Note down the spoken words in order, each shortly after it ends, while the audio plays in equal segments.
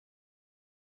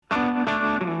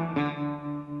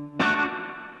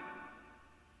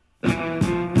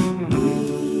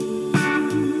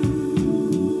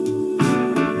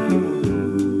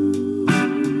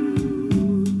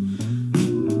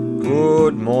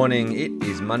morning. It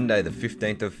is Monday, the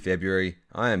 15th of February.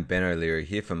 I am Ben O'Leary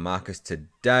here for Marcus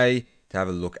today to have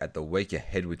a look at the week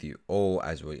ahead with you all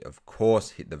as we, of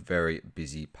course, hit the very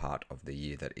busy part of the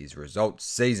year that is results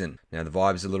season. Now, the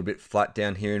vibe is a little bit flat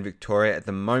down here in Victoria at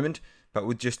the moment, but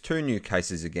with just 2 new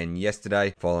cases again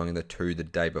yesterday, following the 2 the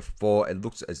day before, it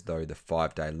looks as though the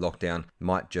 5-day lockdown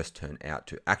might just turn out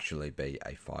to actually be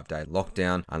a 5-day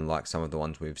lockdown, unlike some of the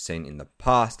ones we've seen in the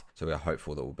past. So we are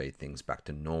hopeful that will be things back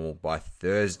to normal by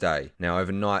Thursday. Now,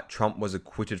 overnight, Trump was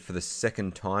acquitted for the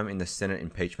second time in the Senate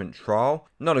impeachment trial.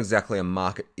 Not exactly a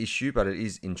market issue, but it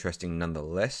is interesting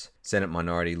nonetheless. Senate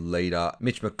Minority Leader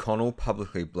Mitch McConnell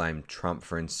publicly blamed Trump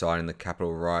for inciting the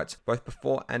Capitol riots both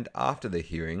before and after the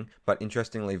hearing, but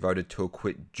interestingly voted to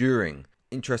acquit during.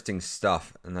 Interesting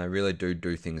stuff, and they really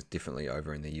do things differently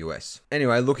over in the US.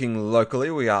 Anyway, looking locally,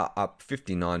 we are up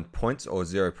 59 points or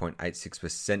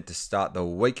 0.86% to start the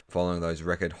week, following those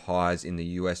record highs in the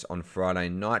US on Friday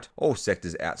night. All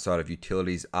sectors outside of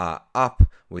utilities are up,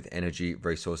 with energy,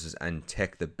 resources and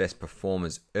tech the best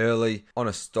performers early. On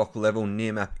a stock level,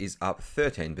 Nearmap is up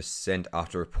 13%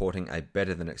 after reporting a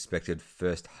better than expected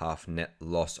first half net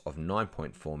loss of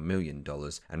 $9.4 million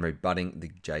and rebutting the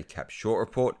JCap short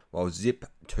report, while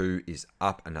Zip2 is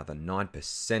up another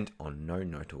 9% on no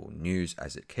notable news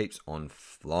as it keeps on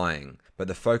flying. But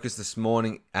the focus this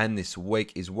morning and this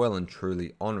week is well and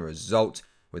truly on results,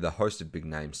 with a host of big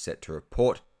names set to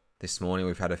report. This morning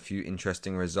we've had a few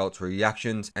interesting results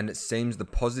reactions, and it seems the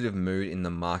positive mood in the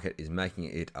market is making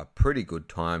it a pretty good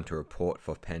time to report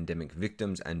for pandemic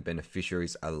victims and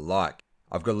beneficiaries alike.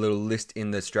 I've got a little list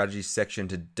in the strategy section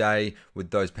today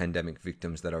with those pandemic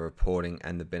victims that are reporting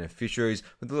and the beneficiaries,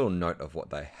 with a little note of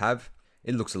what they have.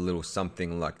 It looks a little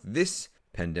something like this.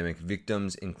 Pandemic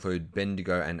victims include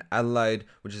Bendigo and Adelaide,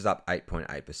 which is up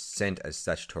 8.8% as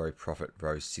statutory profit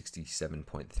rose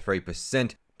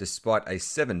 67.3%. Despite a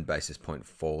 7 basis point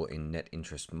fall in net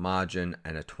interest margin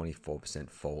and a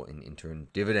 24% fall in interim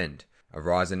dividend.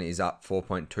 Aurizon is up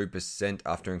 4.2%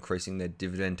 after increasing their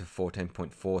dividend to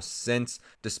 14.4 cents,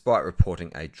 despite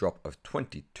reporting a drop of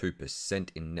 22%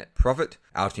 in net profit.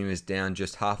 Altium is down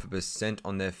just 0.5%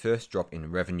 on their first drop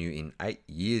in revenue in 8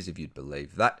 years, if you'd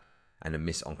believe that, and a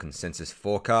miss on consensus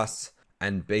forecasts.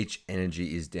 And Beach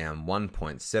Energy is down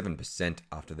 1.7%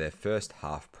 after their first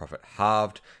half profit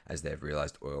halved as their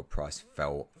realised oil price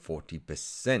fell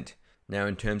 40%. Now,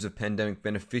 in terms of pandemic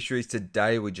beneficiaries,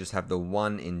 today we just have the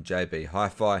one in JB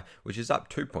Hi-Fi, which is up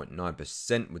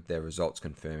 2.9%, with their results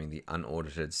confirming the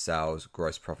unaudited sales,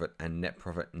 gross profit and net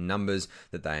profit numbers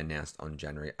that they announced on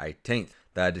January 18th.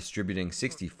 They are distributing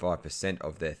 65%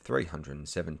 of their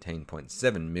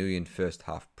 $317.7 million first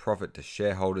half profit to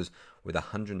shareholders, with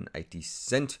 180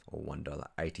 cent or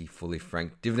 $1.80 fully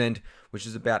franked dividend, which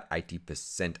is about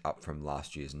 80% up from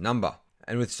last year's number.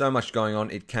 And with so much going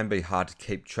on, it can be hard to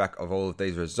keep track of all of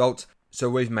these results. So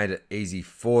we've made it easy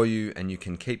for you, and you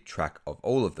can keep track of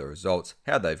all of the results,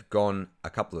 how they've gone,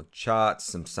 a couple of charts,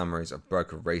 some summaries of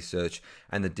broker research,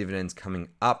 and the dividends coming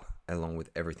up, along with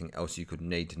everything else you could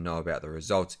need to know about the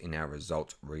results in our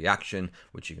results reaction,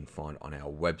 which you can find on our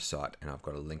website. And I've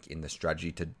got a link in the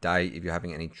strategy today if you're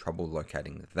having any trouble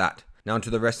locating that. Now onto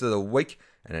the rest of the week,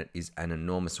 and it is an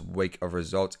enormous week of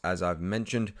results, as I've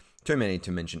mentioned. Too many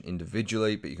to mention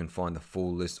individually, but you can find the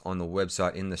full list on the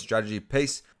website in the strategy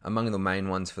piece. Among the main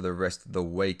ones for the rest of the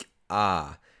week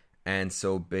are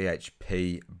Ansell,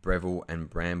 BHP, Breville and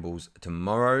Brambles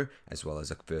tomorrow, as well as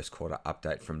a first quarter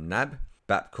update from NAB.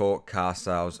 Bapcor, Car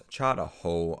Sales, Charter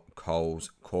Hall,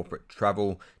 Coles, Corporate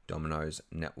Travel, Domino's,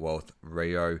 Netwealth,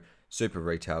 Rio, Super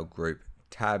Retail Group,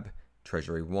 Tab,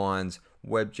 Treasury Wines,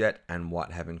 Webjet and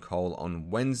Whitehaven Coal on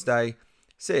Wednesday.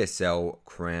 CSL,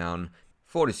 Crown,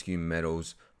 Fortescue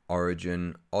Metals,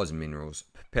 Origin, Oz Minerals,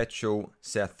 Perpetual,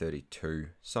 South 32,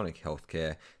 Sonic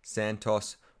Healthcare,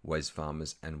 Santos,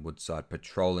 Wesfarmers and Woodside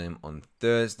Petroleum on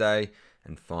Thursday.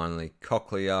 And finally,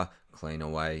 Cochlear,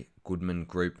 Cleanaway, Goodman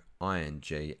Group, ING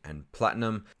and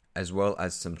Platinum, as well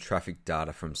as some traffic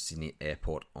data from Sydney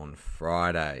Airport on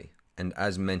Friday. And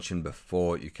as mentioned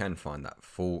before, you can find that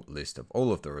full list of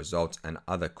all of the results and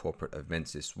other corporate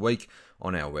events this week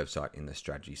on our website in the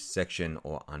strategy section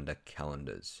or under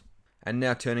calendars. And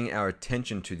now turning our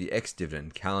attention to the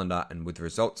ex-dividend calendar, and with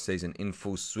results season in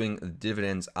full swing, the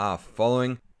dividends are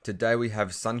following. Today we have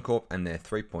Suncorp and their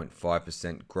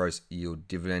 3.5% gross yield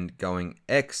dividend going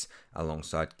ex,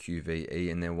 alongside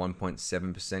QVE and their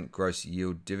 1.7% gross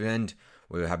yield dividend,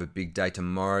 We will have a big day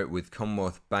tomorrow with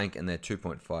Commonwealth Bank and their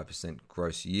 2.5%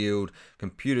 gross yield,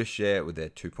 Computershare with their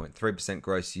 2.3%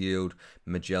 gross yield,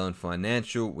 Magellan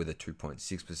Financial with a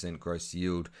 2.6% gross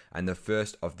yield, and the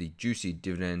first of the juicy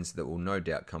dividends that will no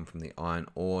doubt come from the iron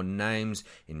ore names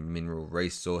in Mineral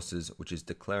Resources, which is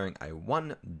declaring a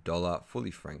 $1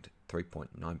 fully franked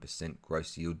 3.9%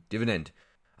 gross yield dividend.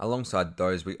 Alongside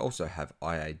those, we also have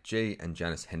IAG and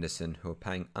Janus Henderson, who are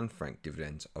paying unfranked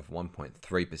dividends of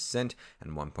 1.3%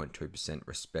 and 1.2%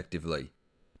 respectively.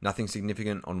 Nothing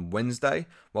significant on Wednesday,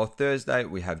 while Thursday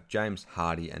we have James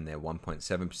Hardie and their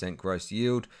 1.7% gross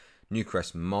yield,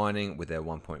 Newcrest Mining with their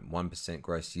 1.1%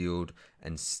 gross yield,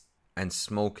 and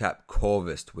small cap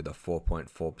Corvus with a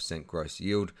 4.4% gross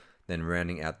yield. Then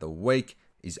rounding out the week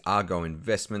is Argo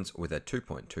Investments with a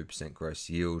 2.2% gross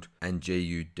yield and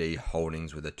GUD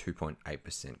Holdings with a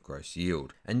 2.8% gross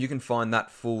yield. And you can find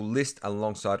that full list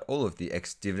alongside all of the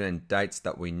ex-dividend dates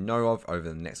that we know of over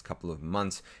the next couple of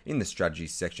months in the strategy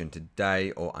section today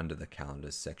or under the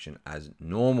calendars section as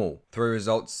normal. Through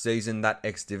results season, that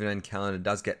ex-dividend calendar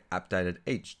does get updated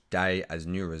each day as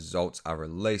new results are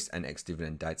released and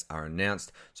ex-dividend dates are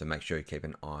announced, so make sure you keep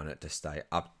an eye on it to stay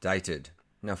updated.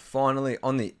 Now finally,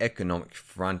 on the economic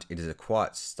front, it is a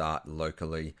quiet start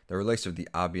locally. The release of the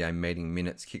RBA meeting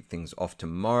minutes kick things off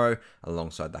tomorrow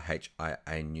alongside the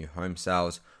HIA new home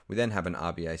sales. We then have an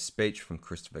RBA speech from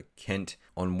Christopher Kent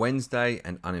on Wednesday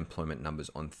and unemployment numbers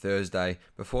on Thursday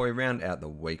before we round out the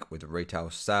week with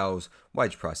retail sales,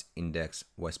 wage price index,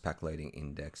 Westpac leading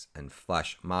index, and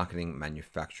flash marketing,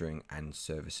 manufacturing and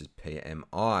services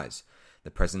PMIs. The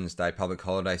President's Day public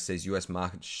holiday sees US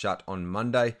markets shut on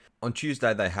Monday. On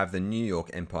Tuesday, they have the New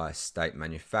York Empire State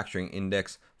Manufacturing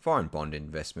Index, foreign bond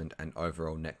investment, and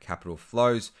overall net capital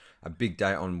flows. A big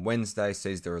day on Wednesday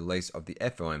sees the release of the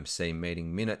FOMC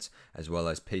meeting minutes, as well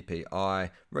as PPI,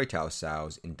 retail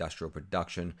sales, industrial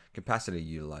production, capacity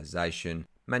utilization,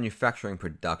 manufacturing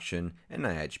production,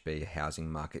 NAHB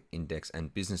housing market index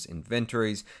and business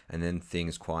inventories, and then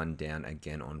things quieten down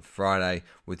again on Friday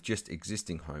with just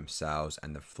existing home sales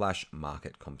and the flash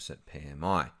market composite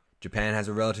PMI. Japan has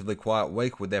a relatively quiet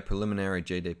week with their preliminary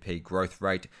GDP growth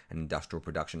rate and industrial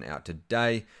production out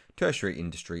today, tertiary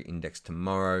industry index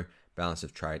tomorrow, balance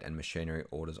of trade and machinery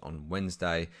orders on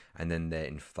Wednesday, and then their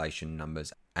inflation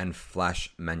numbers and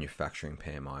flash manufacturing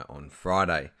PMI on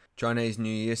Friday. Chinese New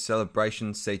Year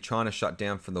celebrations see China shut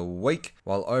down for the week,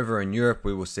 while over in Europe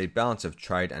we will see balance of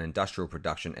trade and industrial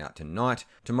production out tonight.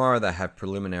 Tomorrow they have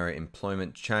preliminary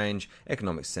employment change,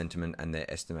 economic sentiment and their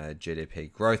estimated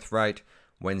GDP growth rate.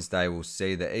 Wednesday will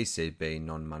see the ECB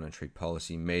non-monetary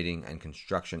policy meeting and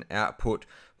construction output,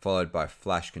 followed by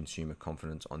flash consumer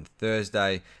confidence on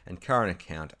Thursday and current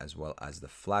account, as well as the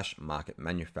flash market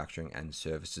manufacturing and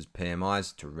services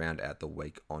PMIs to round out the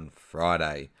week on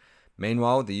Friday.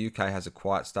 Meanwhile, the UK has a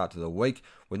quiet start to the week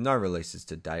with no releases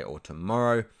today or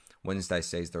tomorrow. Wednesday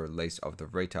sees the release of the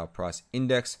retail price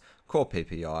index, core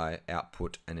PPI,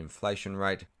 output and inflation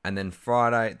rate. And then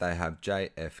Friday, they have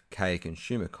JFK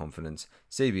consumer confidence,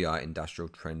 CBI industrial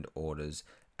trend orders,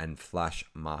 and flash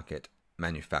market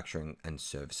manufacturing and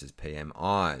services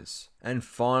PMIs. And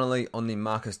finally, on the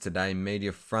Marcus Today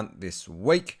media front this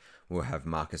week, we'll have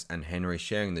Marcus and Henry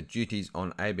sharing the duties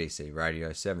on ABC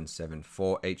Radio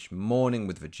 774 each morning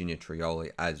with Virginia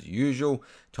Trioli as usual.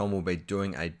 Tom will be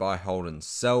doing a buy, hold and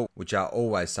sell, which are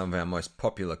always some of our most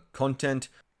popular content.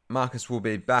 Marcus will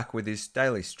be back with his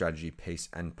daily strategy piece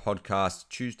and podcast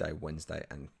Tuesday, Wednesday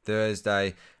and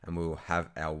Thursday, and we will have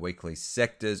our weekly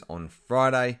sectors on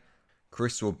Friday.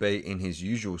 Chris will be in his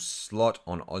usual slot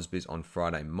on Ausbiz on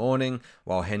Friday morning,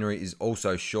 while Henry is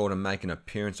also sure to make an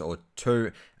appearance or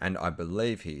two, and I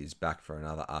believe he is back for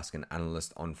another Ask an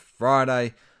Analyst on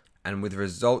Friday. And with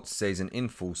results season in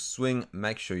full swing,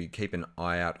 make sure you keep an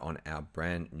eye out on our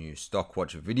brand new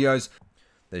Stockwatch videos.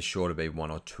 There's sure to be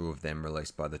one or two of them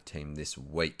released by the team this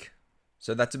week.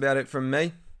 So that's about it from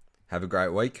me. Have a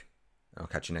great week. I'll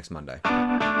catch you next Monday.